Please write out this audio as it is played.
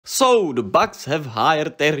So, the Bucks have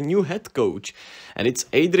hired their new head coach, and it's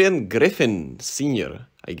Adrian Griffin, senior.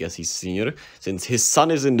 I guess he's senior, since his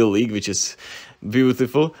son is in the league, which is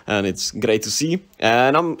beautiful, and it's great to see.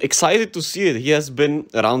 And I'm excited to see it. He has been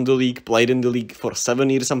around the league, played in the league for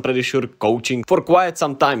 7 years, I'm pretty sure, coaching for quite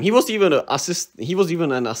some time. He was even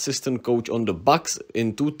an assistant coach on the Bucks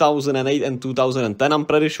in 2008 and 2010, I'm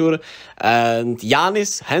pretty sure. And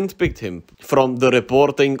Giannis handpicked him. From the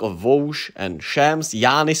reporting of Woj and Shams,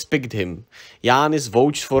 Giannis picked him. Giannis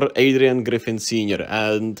vouched for Adrian Griffin Sr.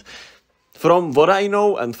 And from what I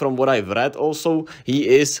know and from what I've read also, he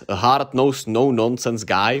is a hard-nosed, no-nonsense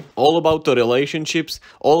guy. All about the relationships,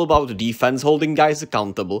 all about the defense, holding guys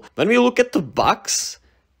accountable. When we look at the Bucks,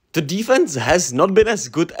 the defense has not been as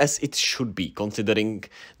good as it should be, considering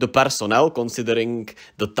the personnel, considering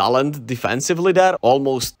the talent defensively there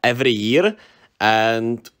almost every year.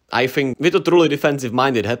 And I think with a truly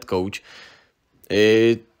defensive-minded head coach,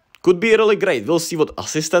 it could be really great. We'll see what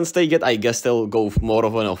assistants they get. I guess they'll go more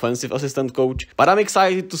of an offensive assistant coach. But I'm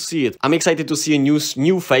excited to see it. I'm excited to see a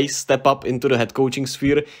new face step up into the head coaching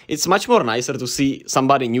sphere. It's much more nicer to see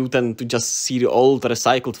somebody new than to just see the old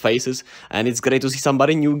recycled faces. And it's great to see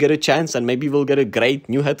somebody new get a chance, and maybe we'll get a great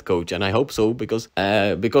new head coach. And I hope so, because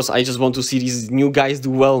I just want to see these new guys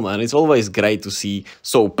do well, man. It's always great to see.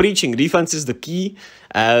 So preaching defense is the key.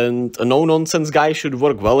 And a no-nonsense guy should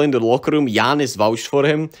work well in the locker room. Giannis vouched for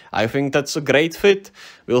him. I think that's a great fit.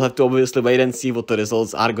 We'll have to obviously wait and see what the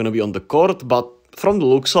results are going to be on the court. But from the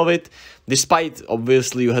looks of it, despite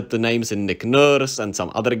obviously you had the names in Nick Nurse and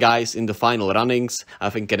some other guys in the final runnings. I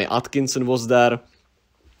think Kenny Atkinson was there.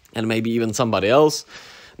 And maybe even somebody else.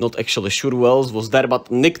 Not actually sure who else was there.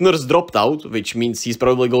 But Nick Nurse dropped out, which means he's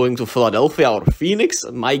probably going to Philadelphia or Phoenix.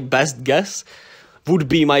 My best guess would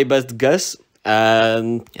be my best guess.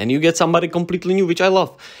 And you get somebody completely new, which I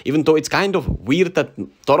love. Even though it's kind of weird that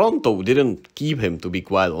Toronto didn't keep him, to be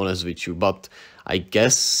quite honest with you. But I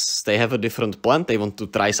guess they have a different plan. They want to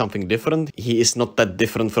try something different. He is not that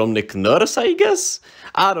different from Nick Nurse, I guess.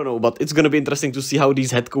 I don't know, but it's going to be interesting to see how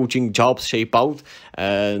these head coaching jobs shape out.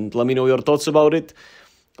 And let me know your thoughts about it.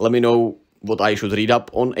 Let me know what I should read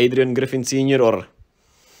up on Adrian Griffin Sr. or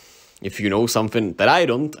if you know something that I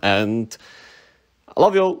don't. And I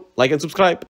love you all. Like and subscribe.